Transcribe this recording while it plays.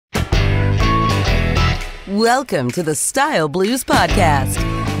Welcome to the Style Blues Podcast.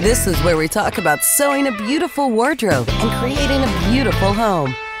 This is where we talk about sewing a beautiful wardrobe and creating a beautiful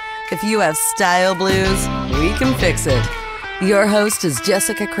home. If you have style blues, we can fix it. Your host is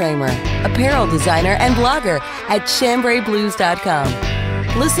Jessica Cramer, apparel designer and blogger at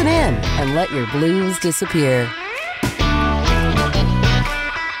chambrayblues.com. Listen in and let your blues disappear.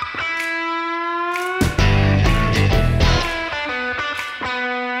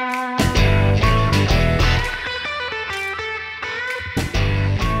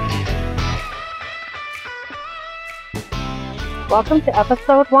 Welcome to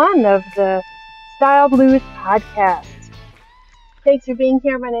episode 1 of the Style Blues Podcast. Thanks for being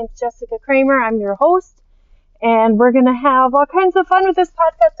here. My name is Jessica Cramer. I'm your host, and we're going to have all kinds of fun with this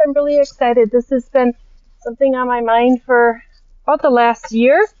podcast. I'm really excited. This has been something on my mind for about the last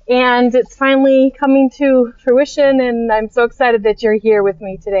year, and it's finally coming to fruition, and I'm so excited that you're here with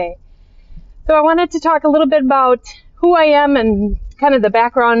me today. So I wanted to talk a little bit about who I am and kind of the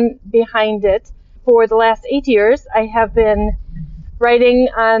background behind it. For the last 8 years, I have been writing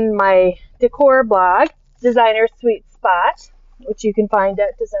on my decor blog, Designer Sweet Spot, which you can find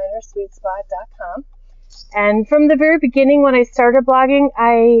at designersweetspot.com. And from the very beginning, when I started blogging,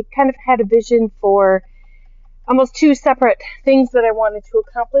 I kind of had a vision for almost 2 separate things that I wanted to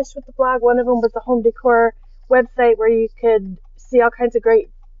accomplish with the blog. One of them was a home decor website where you could see all kinds of great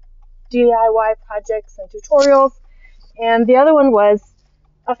DIY projects and tutorials. And the other one was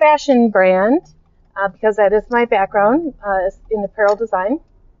a fashion brand, because that is my background in apparel design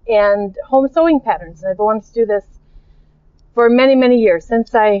and home sewing patterns. And I've wanted to do this for many, many years,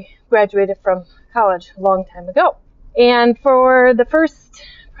 since I graduated from college a long time ago. And for the first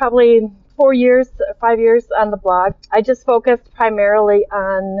probably 5 years on the blog, I just focused primarily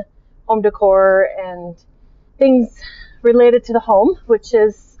on home decor and things related to the home, which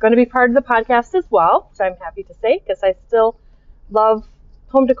is going to be part of the podcast as well, which I'm happy to say, because I still love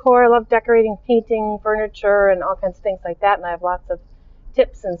home decor. I love decorating, painting, furniture, and all kinds of things like that. And I have lots of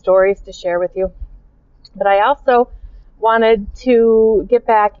tips and stories to share with you. But I also wanted to get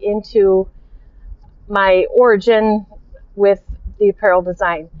back into my origin with the apparel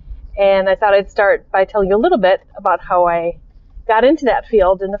design. And I thought I'd start by telling you a little bit about how I got into that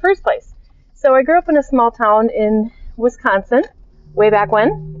field in the first place. So I grew up in a small town in Wisconsin way back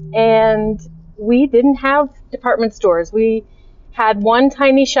when, and we didn't have department stores. We had one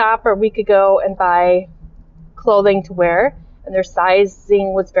tiny shop where we could go and buy clothing to wear, and their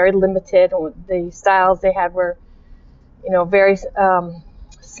sizing was very limited. The styles they had were, very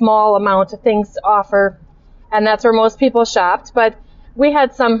small amount of things to offer, and that's where most people shopped. But we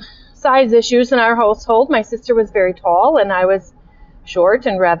had some size issues in our household. My sister was very tall, and I was short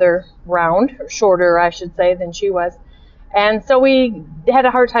and rather round, or shorter, I should say, than she was. And so we had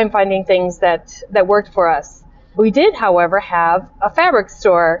a hard time finding things that worked for us. We did, however, have a fabric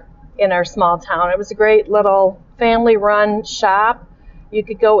store in our small town. It was a great little family-run shop. You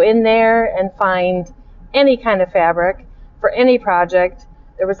could go in there and find any kind of fabric for any project.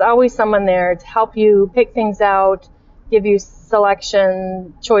 There was always someone there to help you pick things out, give you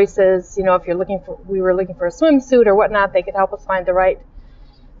selection choices. If we were looking for a swimsuit or whatnot, they could help us find the right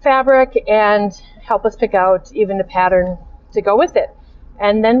fabric and help us pick out even a pattern to go with it.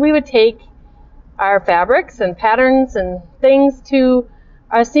 And then we would take our fabrics and patterns and things to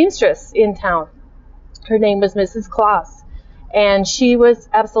a seamstress in town. Her name was Mrs. Kloss, and she was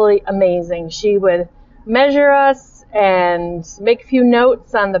absolutely amazing. She would measure us and make a few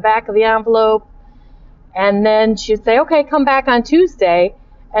notes on the back of the envelope, and then she'd say, okay, come back on Tuesday,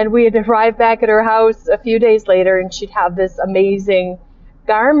 and we'd arrive back at her house a few days later, and she'd have this amazing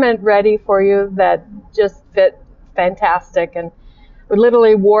garment ready for you that just fit fantastic. And we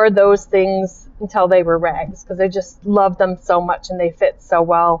literally wore those things until they were rags, because I just loved them so much and they fit so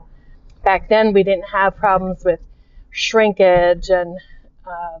well. Back then we didn't have problems with shrinkage and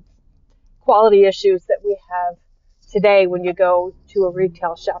quality issues that we have today when you go to a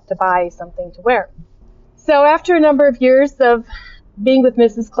retail shop to buy something to wear. So after a number of years of being with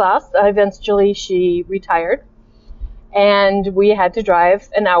Mrs. Kloss, eventually she retired, and we had to drive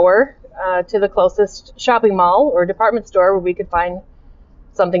an hour to the closest shopping mall or department store where we could find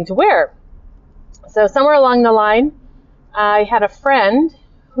something to wear. So somewhere along the line, I had a friend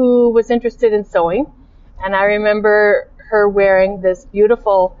who was interested in sewing, and I remember her wearing this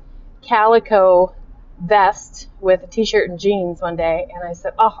beautiful calico vest with a t-shirt and jeans one day, and I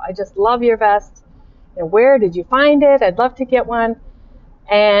said, oh, I just love your vest. Where did you find it? I'd love to get one.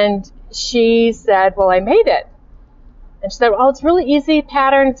 And she said, well, I made it. And she said, well, it's really easy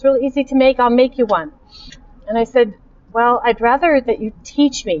pattern. It's really easy to make. I'll make you one. And I said, well, I'd rather that you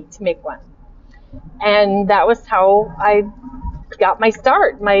teach me to make one. And that was how I got my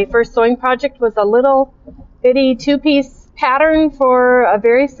start. My first sewing project was a little bitty 2-piece pattern for a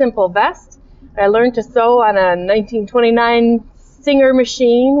very simple vest. I learned to sew on a 1929 Singer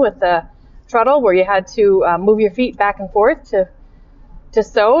machine with a treadle where you had to move your feet back and forth to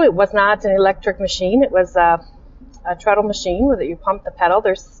sew. It was not an electric machine. It was a treadle machine where you pump the pedal.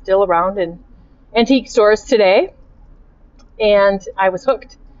 They're still around in antique stores today. And I was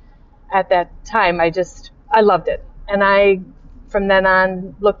hooked at that time. I loved it. And I, from then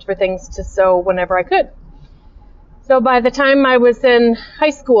on, looked for things to sew whenever I could. So by the time I was in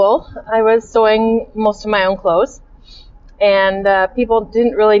high school, I was sewing most of my own clothes. And people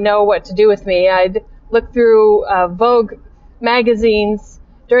didn't really know what to do with me. I'd look through Vogue magazines.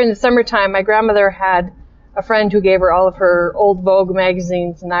 During the summertime, my grandmother had a friend who gave her all of her old Vogue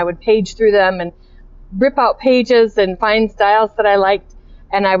magazines, and I would page through them and rip out pages and find styles that I liked,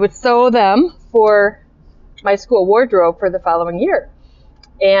 and I would sew them for my school wardrobe for the following year.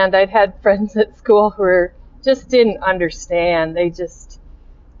 And I'd had friends at school who just didn't understand. They just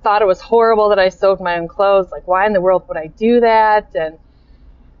thought it was horrible that I sewed my own clothes. Like, why in the world would I do that? And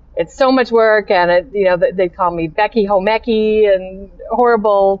it's so much work, and they'd call me Becky Homeki and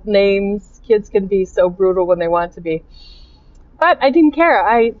horrible names. Kids can be so brutal when they want to be. But I didn't care.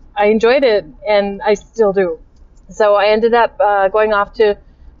 I enjoyed it, and I still do. So I ended up going off to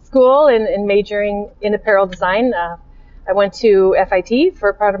school and majoring in apparel design. I went to FIT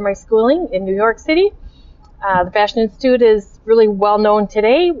for part of my schooling in New York City. The Fashion Institute is really well known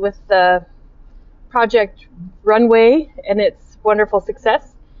today with the Project Runway and its wonderful success.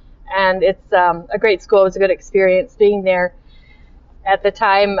 And it's a great school. It was a good experience being there. At the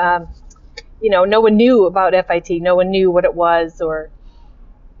time, no one knew about FIT. No one knew what it was or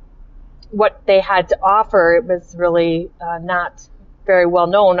what they had to offer. It was really not very well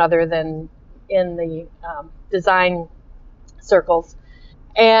known other than in the design circles.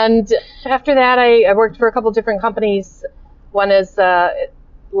 And after that, I worked for a couple different companies. One is a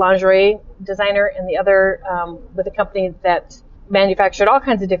lingerie designer, and the other with a company that manufactured all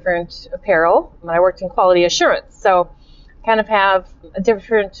kinds of different apparel. And I worked in quality assurance. So kind of have a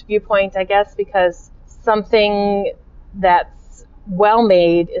different viewpoint, I guess, because something that's well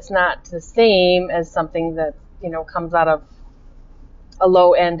made is not the same as something that, comes out of a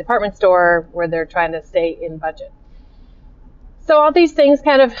low-end department store where they're trying to stay in budget. So all these things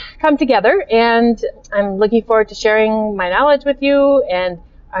kind of come together, and I'm looking forward to sharing my knowledge with you, and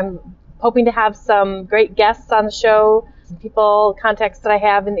I'm hoping to have some great guests on the show, some people, contacts that I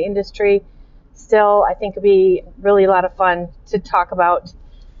have in the industry. Still, I think it'll be really a lot of fun to talk about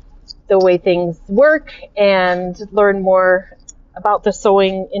the way things work and learn more about the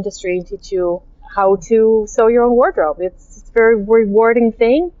sewing industry and teach you how to sew your own wardrobe. It's a very rewarding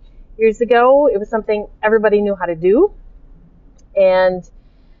thing. Years ago, it was something everybody knew how to do. And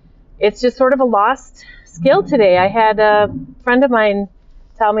it's just sort of a lost skill today. I had a friend of mine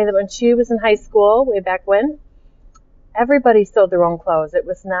tell me that when she was in high school, way back when, everybody sewed their own clothes. It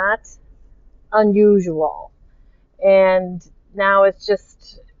was not unusual. And now it's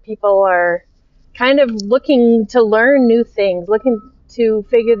just people are kind of looking to learn new things, looking to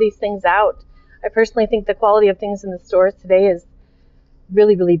figure these things out. I personally think the quality of things in the stores today is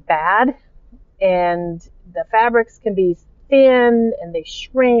really, really bad. And the fabrics can be thin and they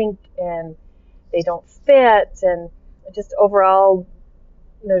shrink and they don't fit, and just overall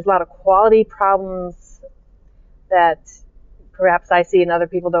there's a lot of quality problems that perhaps I see and other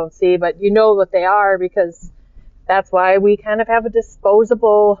people don't see, but you know what they are, because that's why we kind of have a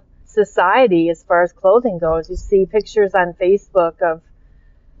disposable society as far as clothing goes. You see pictures on Facebook of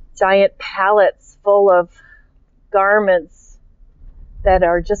giant pallets full of garments that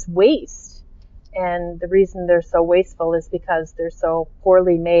are just waste. And the reason they're so wasteful is because they're so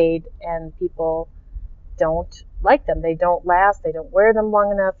poorly made and people don't like them. They don't last. They don't wear them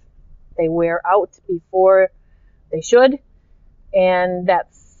long enough. They wear out before they should. And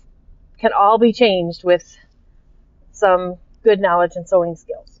that's can all be changed with some good knowledge and sewing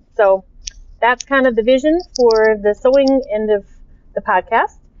skills. So that's kind of the vision for the sewing end of the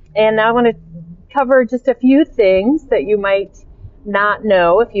podcast. And now I want to cover just a few things that you might not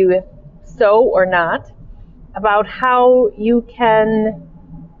know if you sew or not, about how you can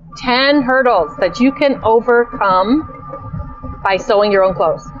 10 hurdles that you can overcome by sewing your own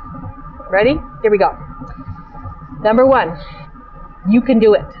clothes. Ready? Here we go. Number 1, you can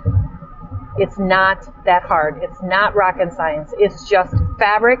do it. It's not that hard. It's not rocket science. It's just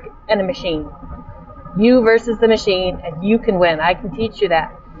fabric and a machine. You versus the machine, and you can win. I can teach you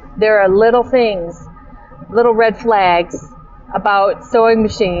that. There are little things, little red flags about sewing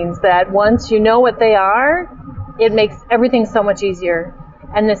machines that once you know what they are, it makes everything so much easier.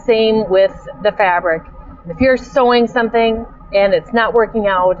 And the same with the fabric. If you're sewing something and it's not working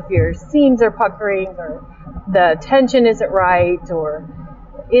out, if your seams are puckering or the tension isn't right, or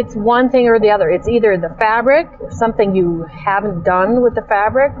it's one thing or the other. It's either the fabric, something you haven't done with the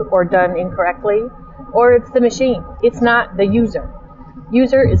fabric or done incorrectly, or it's the machine. It's not the user.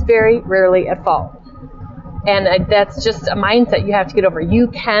 User is very rarely at fault. And that's just a mindset you have to get over. You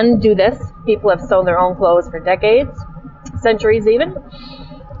can do this. People have sewn their own clothes for decades, centuries even,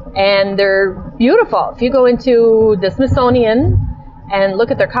 and they're beautiful. If you go into the Smithsonian and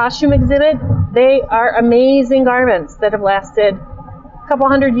look at their costume exhibit, they are amazing garments that have lasted a couple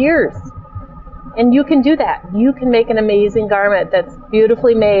hundred years. And you can do that. You can make an amazing garment that's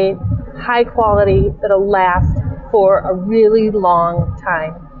beautifully made, high quality, that'll last for a really long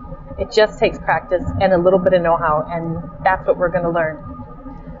time. It just takes practice and a little bit of know-how, and that's what we're going to learn.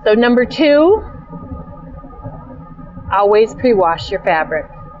 So number 2, always pre-wash your fabric.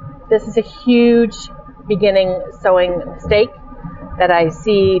 This is a huge beginning sewing mistake that I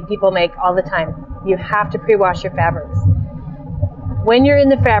see people make all the time. You have to pre-wash your fabrics. When you're in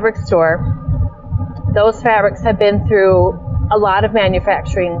the fabric store, those fabrics have been through a lot of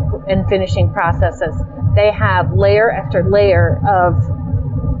manufacturing and finishing processes. They have layer after layer of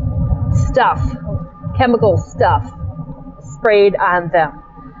stuff, chemical stuff, sprayed on them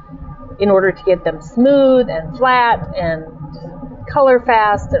in order to get them smooth and flat and color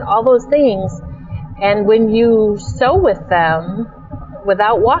fast and all those things. And when you sew with them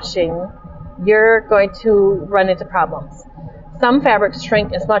without washing, you're going to run into problems. Some fabrics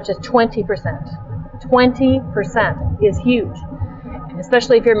shrink as much as 20%. 20% is huge,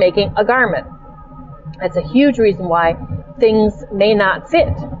 especially if you're making a garment. That's a huge reason why things may not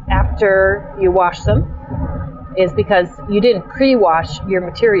fit after you wash them, is because you didn't pre-wash your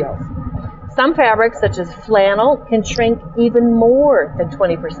materials. Some fabrics, such as flannel, can shrink even more than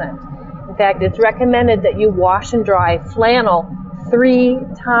 20%. In fact, it's recommended that you wash and dry flannel 3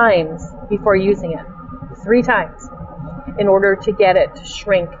 times before using it. 3 times in order to get it to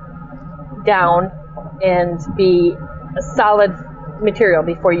shrink down and be a solid material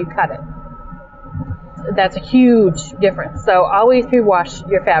before you cut it. That's a huge difference. So always pre-wash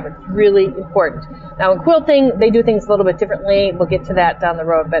your fabric. It's really important. Now in quilting, they do things a little bit differently. We'll get to that down the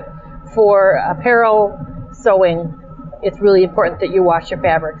road. But for apparel sewing, it's really important that you wash your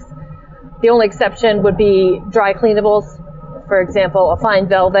fabrics. The only exception would be dry cleanables. For example, a fine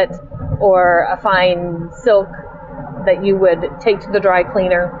velvet or a fine silk that you would take to the dry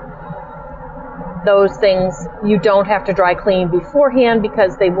cleaner. Those things you don't have to dry clean beforehand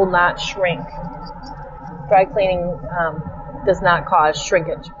because they will not shrink. Dry cleaning does not cause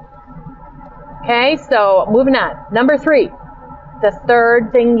shrinkage. Okay, so moving on. Number 3, the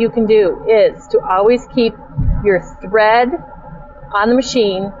third thing you can do is to always keep your thread on the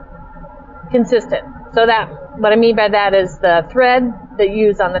machine consistent. So that, what I mean by that is the thread that you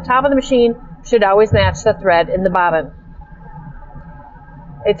use on the top of the machine should always match the thread in the bobbin.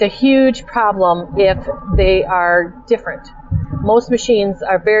 It's a huge problem if they are different. Most machines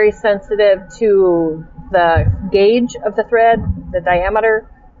are very sensitive to the gauge of the thread, the diameter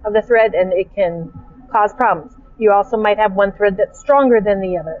of the thread, and it can cause problems. You also might have one thread that's stronger than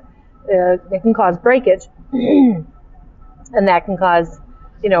the other. It can cause breakage, and that can cause,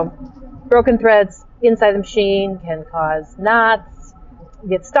 broken threads inside the machine, can cause knots,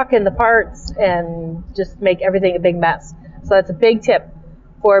 get stuck in the parts, and just make everything a big mess. So that's a big tip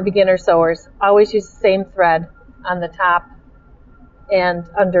for beginner sewers. Always use the same thread on the top and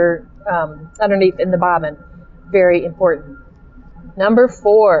underneath in the bobbin. Very important. Number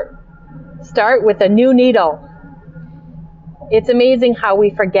 4, start with a new needle. It's amazing how we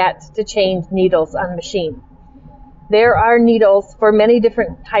forget to change needles on the machine. There are needles for many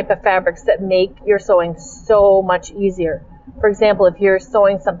different type of fabrics that make your sewing so much easier. For example, if you're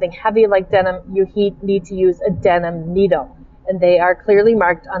sewing something heavy like denim, you need to use a denim needle, and they are clearly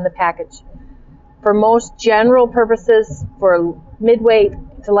marked on the package. For most general purposes, for midweight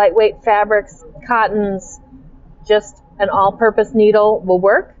to lightweight fabrics, cottons, just an all-purpose needle will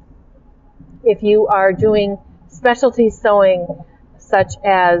work. If you are doing specialty sewing such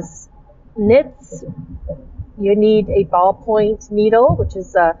as knits, you need a ballpoint needle, which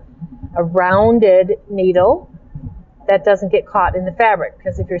is a rounded needle that doesn't get caught in the fabric,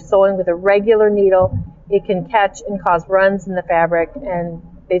 because if you're sewing with a regular needle, it can catch and cause runs in the fabric and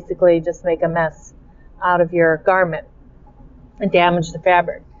basically just make a mess out of your garment and damage the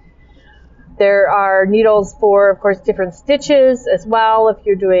fabric. There are needles for, of course, different stitches as well. If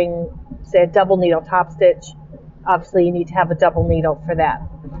you're doing, say, a double needle top stitch, obviously you need to have a double needle for that.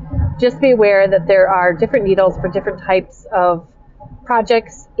 Just be aware that there are different needles for different types of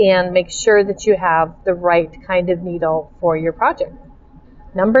projects, and make sure that you have the right kind of needle for your project.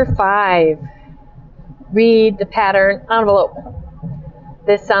 Number 5, read the pattern envelope.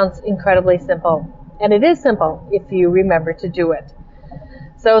 This sounds incredibly simple, and it is simple if you remember to do it.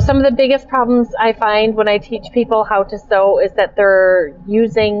 So some of the biggest problems I find when I teach people how to sew is that they're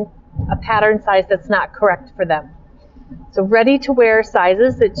using a pattern size that's not correct for them. So ready-to-wear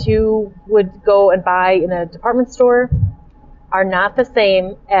sizes that you would go and buy in a department store are not the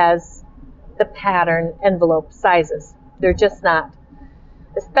same as the pattern envelope sizes. They're just not,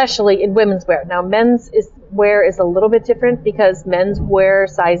 especially in women's wear. Now, men's wear is a little bit different because men's wear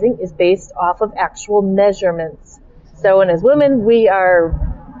sizing is based off of actual measurements. So, and as women, we are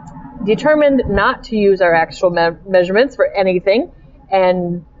determined not to use our actual measurements for anything,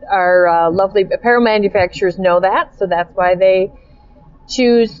 and our lovely apparel manufacturers know that, so that's why they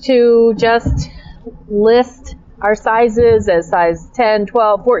choose to just list our sizes as size 10,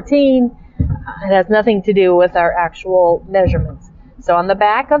 12, 14. It has nothing to do with our actual measurements. So on the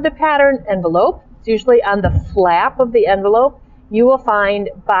back of the pattern envelope, it's usually on the flap of the envelope, you will find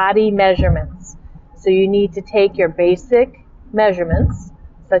body measurements. So you need to take your basic measurements,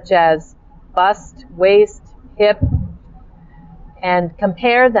 such as bust, waist, hip, and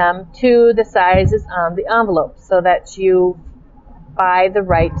compare them to the sizes on the envelope so that you buy the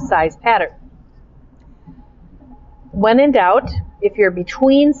right size pattern. When in doubt, if you're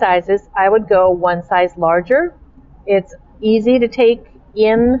between sizes, I would go one size larger. It's easy to take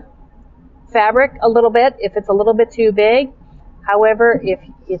in fabric a little bit if it's a little bit too big. However, if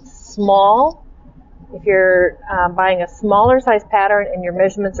it's small, if you're buying a smaller size pattern and your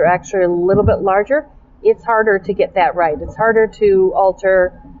measurements are actually a little bit larger, it's harder to get that right. It's harder to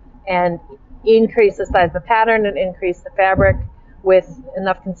alter and increase the size of the pattern and increase the fabric with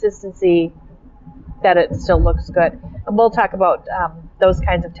enough consistency that it still looks good. And we'll talk about those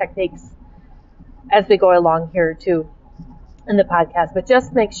kinds of techniques as we go along here too in the podcast. But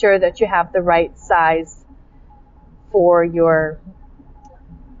just make sure that you have the right size for your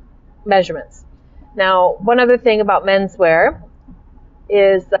measurements. Now, one other thing about menswear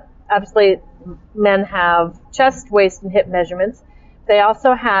is that obviously men have chest, waist, and hip measurements. They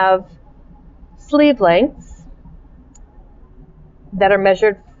also have sleeve lengths that are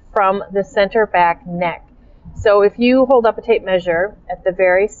measured from the center back neck. So if you hold up a tape measure at the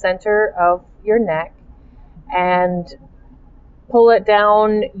very center of your neck and pull it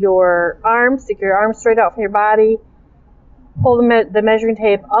down your arm, stick your arm straight out from your body, pull the measuring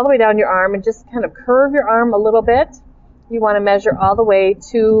tape all the way down your arm and just kind of curve your arm a little bit. You want to measure all the way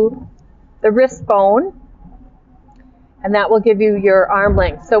to the wrist bone, and that will give you your arm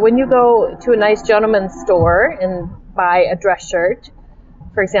length. So when you go to a nice gentleman's store and buy a dress shirt,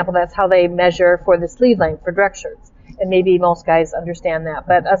 for example, that's how they measure for the sleeve length for dress shirts. And maybe most guys understand that,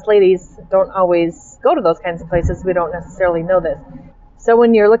 but us ladies don't always go to those kinds of places. We don't necessarily know this. So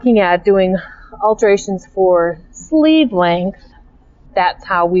when you're looking at doing alterations for sleeve length, that's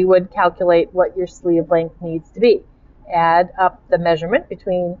how we would calculate what your sleeve length needs to be. Add up the measurement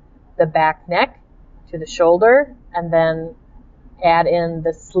between the back neck to the shoulder, and then add in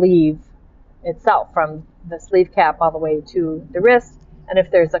the sleeve itself from the sleeve cap all the way to the wrist. And if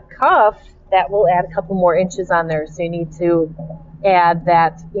there's a cuff, that will add a couple more inches on there, so you need to add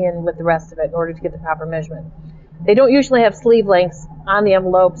that in with the rest of it in order to get the proper measurement. They don't usually have sleeve lengths on the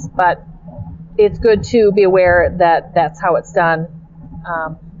envelopes, but it's good to be aware that that's how it's done.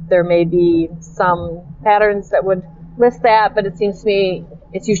 There may be some patterns that would list that, but it seems to me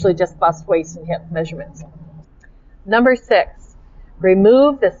it's usually just bust, waist, and hip measurements. Number 6,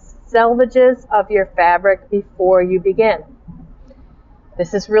 remove the selvages of your fabric before you begin.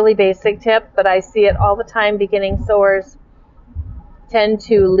 This is really basic tip, but I see it all the time. Beginning sewers tend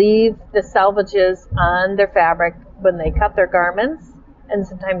to leave the selvages on their fabric when they cut their garments, and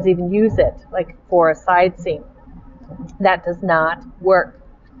sometimes even use it like for a side seam. That does not work.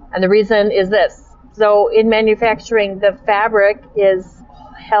 And the reason is this. So in manufacturing, the fabric is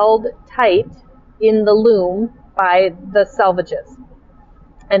held tight in the loom by the selvages.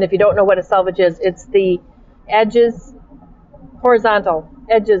 And if you don't know what a selvage is, it's the edges, horizontal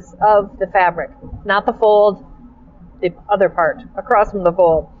edges of the fabric, not the fold, the other part across from the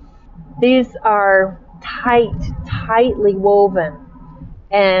fold. These are tightly woven,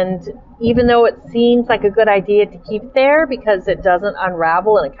 and even though it seems like a good idea to keep there because it doesn't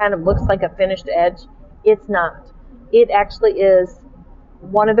unravel and it kind of looks like a finished edge, it's not. It actually is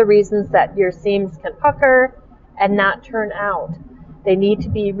one of the reasons that your seams can pucker and not turn out. They need to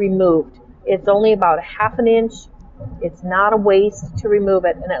be removed. It's only about a half an inch It's not a waste to remove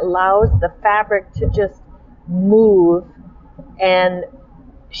it, and it allows the fabric to just move and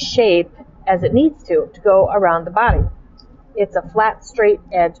shape as it needs to go around the body. It's a flat, straight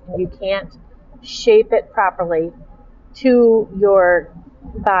edge, and you can't shape it properly to your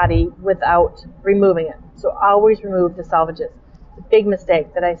body without removing it. So always remove the selvages. It's a big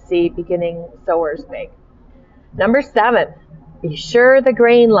mistake that I see beginning sewers make. Number 7, be sure the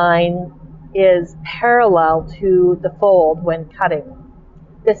grain line is parallel to the fold when cutting.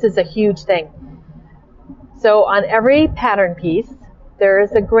 This is a huge thing. So on every pattern piece, there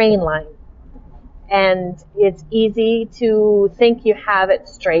is a grain line. And it's easy to think you have it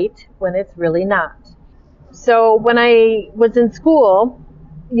straight when it's really not. So when I was in school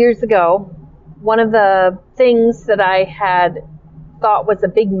years ago, one of the things that I had thought was a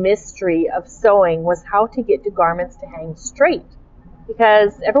big mystery of sewing was how to get the garments to hang straight.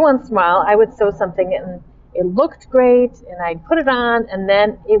 Because every once in a while I would sew something and it looked great and I'd put it on and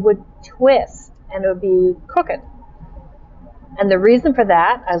then it would twist and it would be crooked. And the reason for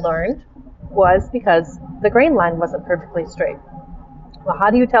that, I learned, was because the grain line wasn't perfectly straight. Well, how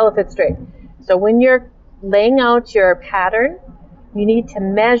do you tell if it's straight? So when you're laying out your pattern, you need to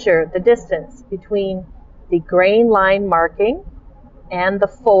measure the distance between the grain line marking and the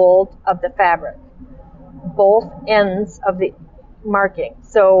fold of the fabric, both ends of the marking.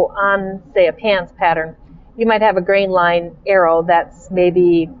 So on, say, a pants pattern, you might have a grain line arrow that's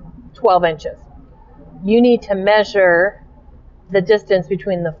maybe 12 inches. You need to measure the distance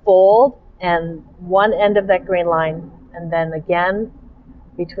between the fold and one end of that grain line, and then again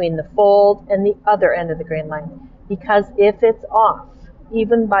between the fold and the other end of the grain line. Because if it's off,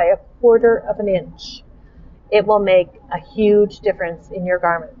 even by a quarter of an inch, it will make a huge difference in your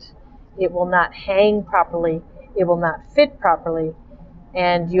garment. It will not hang properly, it will not fit properly,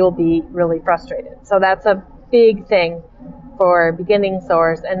 and you'll be really frustrated. So that's a big thing for beginning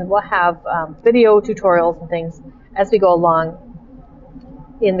sewers, and we'll have video tutorials and things as we go along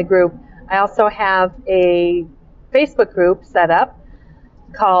in the group. I also have a Facebook group set up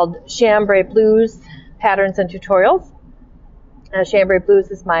called Chambray Blues Patterns and Tutorials. Chambray Blues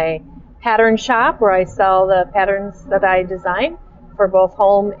is my pattern shop where I sell the patterns that I design for both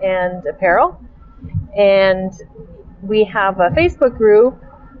home and apparel. And we have a Facebook group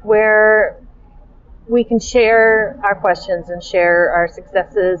where we can share our questions and share our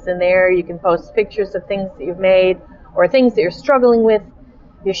successes in there. You can post pictures of things that you've made or things that you're struggling with.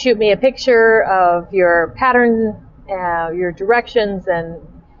 You shoot me a picture of your pattern, your directions, and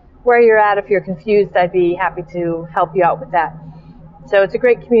where you're at. If you're confused, I'd be happy to help you out with that. So it's a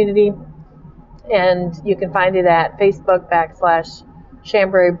great community, and you can find it at Facebook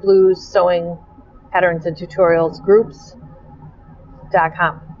 /Chambray Blues Sewing Patterns and Tutorials Groups.com.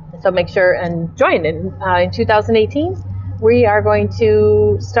 So make sure and join. In 2018, we are going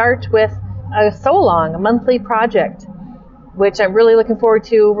to start with a sew-along, a monthly project, which I'm really looking forward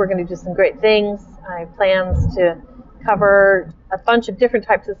to. We're going to do some great things. I have plans to cover a bunch of different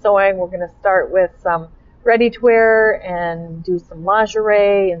types of sewing. We're going to start with some ready-to-wear and do some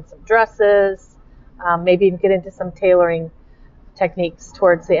lingerie and some dresses, maybe even get into some tailoring techniques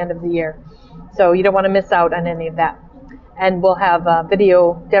towards the end of the year. So you don't want to miss out on any of that. And we'll have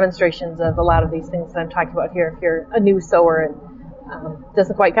video demonstrations of a lot of these things that I'm talking about here. If you're a new sewer and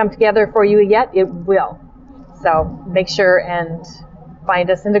doesn't quite come together for you yet, it will. So make sure and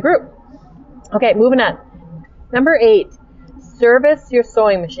find us in the group. Okay, moving on. Number 8, service your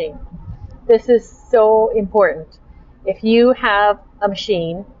sewing machine. This is so important. If you have a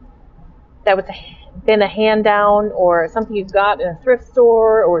machine that was been a hand down or something you got in a thrift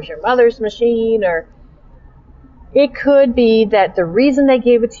store or it's your mother's machine, or it could be that the reason they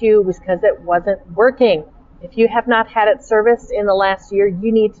gave it to you was because it wasn't working. If you have not had it serviced in the last year,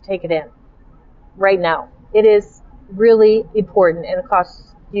 you need to take it in right now. It is really important, and it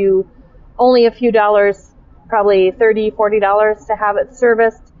costs you only a few dollars, probably $30, $40 to have it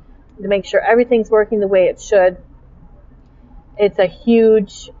serviced, to make sure everything's working the way it should. It's a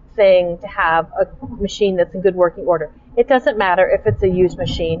huge thing to have a machine that's in good working order. It doesn't matter if it's a used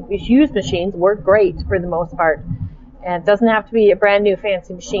machine. Used machines work great for the most part. And it doesn't have to be a brand new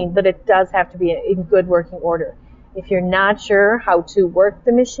fancy machine, but it does have to be in good working order. If you're not sure how to work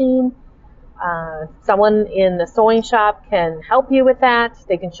the machine, someone in the sewing shop can help you with that.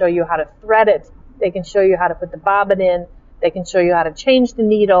 They can show you how to thread it. They can show you how to put the bobbin in. They can show you how to change the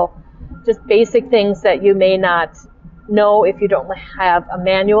needle. Just basic things that you may not know if you don't have a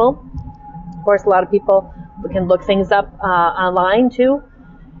manual. Of course, a lot of people can look things up online too.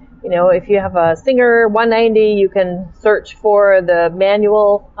 You know, if you have a Singer 190, you can search for the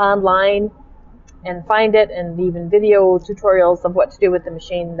manual online. and find it, and even video tutorials of what to do with the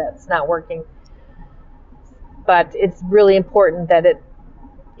machine that's not working. But it's really important that it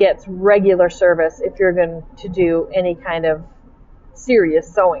gets regular service if you're going to do any kind of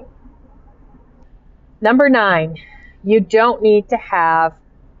serious sewing. Number 9, you don't need to have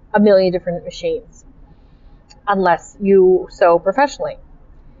a million different machines unless you sew professionally.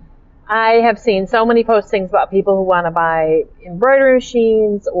 I have seen so many postings about people who want to buy embroidery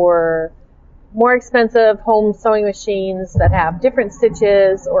machines or more expensive home sewing machines that have different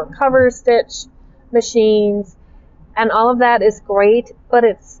stitches, or cover stitch machines, and all of that is great, but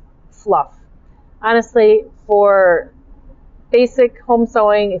it's fluff. Honestly, for basic home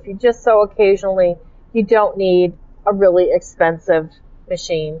sewing, if you just sew occasionally, you don't need a really expensive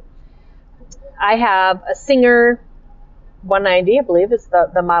machine. I have a Singer 190, I believe is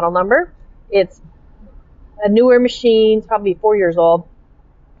the model number. It's a newer machine, probably 4 years old,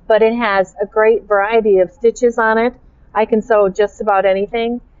 but it has a great variety of stitches on it. I can sew just about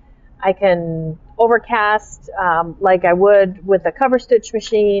anything. I can overcast like I would with a cover stitch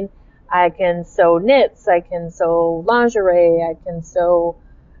machine. I can sew knits. I can sew lingerie. I can sew,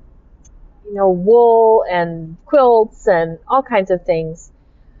 wool and quilts and all kinds of things.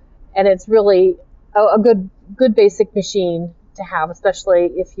 And it's really a good basic machine to have,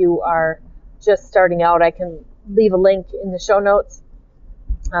 especially if you are just starting out. I can leave a link in the show notes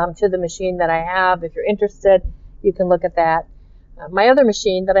to the machine that I have. If you're interested, you can look at that. My other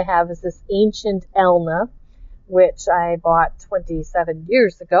machine that I have is this ancient Elna, which I bought 27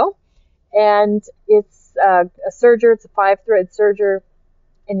 years ago. And it's a serger. It's a 5-thread serger.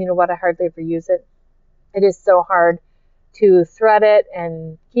 And you know what? I hardly ever use it. It is so hard to thread it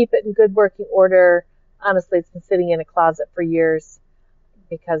and keep it in good working order. Honestly, it's been sitting in a closet for years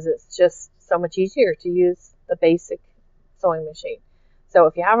because it's just so much easier to use the basic sewing machine. So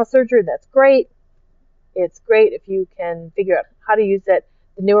if you have a serger, that's great. It's great if you can figure out how to use it.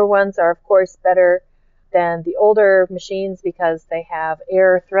 The newer ones are, of course, better than the older machines because they have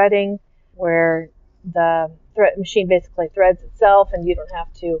air threading, where the machine basically threads itself and you don't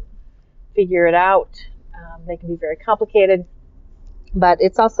have to figure it out. They can be very complicated, but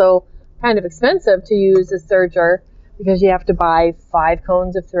it's also kind of expensive to use a serger because you have to buy 5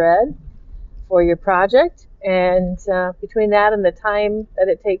 cones of thread for your project, and between that and the time that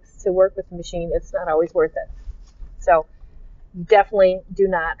it takes to work with the machine, it's not always worth it. So you definitely do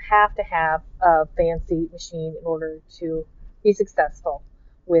not have to have a fancy machine in order to be successful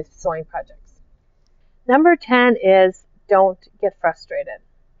with sewing projects. Number 10 is don't get frustrated.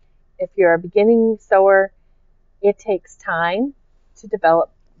 If you're a beginning sewer, it takes time to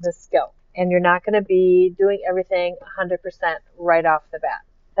develop the skill, and you're not going to be doing everything 100% right off the bat.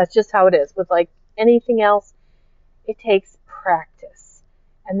 That's just how it is. With like anything else, it takes practice,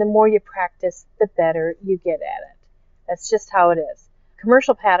 and the more you practice, the better you get at it. That's just how it is.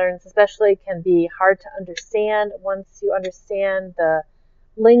 Commercial patterns especially can be hard to understand. Once you understand the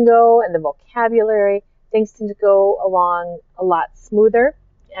lingo and the vocabulary, things tend to go along a lot smoother,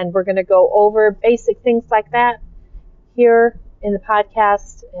 and we're going to go over basic things like that here in the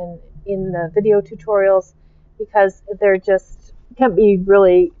podcast and in the video tutorials, because they're just can be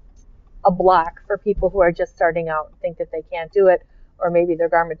really a block for people who are just starting out and think that they can't do it, or maybe their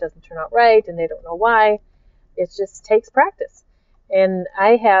garment doesn't turn out right and they don't know why. It just takes practice. And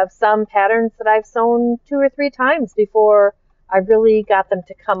I have some patterns that I've sewn 2 or 3 times before I really got them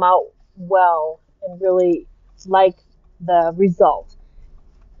to come out well and really like the result.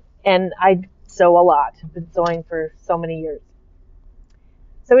 And I sew a lot. I've been sewing for so many years.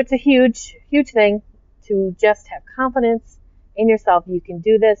 So it's a huge, huge thing to just have confidence in yourself. You can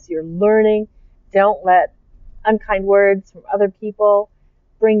do this. You're learning. Don't let unkind words from other people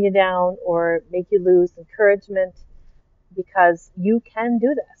bring you down or make you lose encouragement, because you can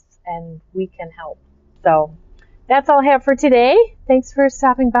do this and we can help. So that's all I have for today. Thanks for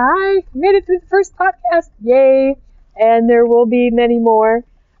stopping by. Made it through the first podcast. Yay. And there will be many more.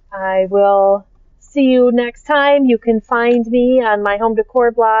 I will see you next time. You can find me on my home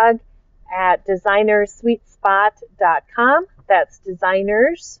decor blog at designersweetspot.com. That's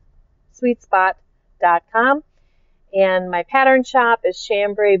designersweetspot.com. And my pattern shop is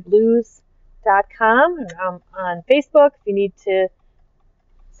chambrayblues.com. And I'm on Facebook. If you need to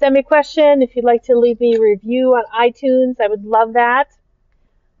send me a question, if you'd like to leave me a review on iTunes, I would love that.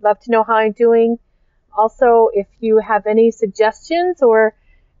 Love to know how I'm doing. Also, if you have any suggestions or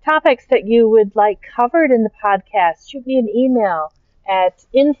topics that you would like covered in the podcast, shoot me an email at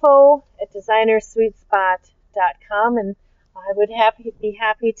info@designersweetspot.com, and I would be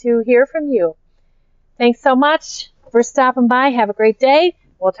happy to hear from you. Thanks so much for stopping by. Have a great day.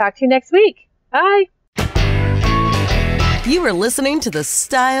 We'll talk to you next week. Bye. You are listening to the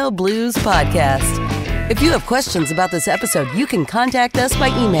Style Blues Podcast. If you have questions about this episode, you can contact us by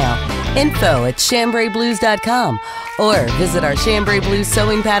email, info@chambrayblues.com, or visit our Chambray Blues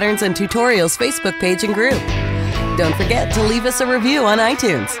Sewing Patterns and Tutorials Facebook page and group. Don't forget to leave us a review on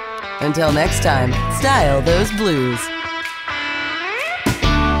iTunes. Until next time, style those blues.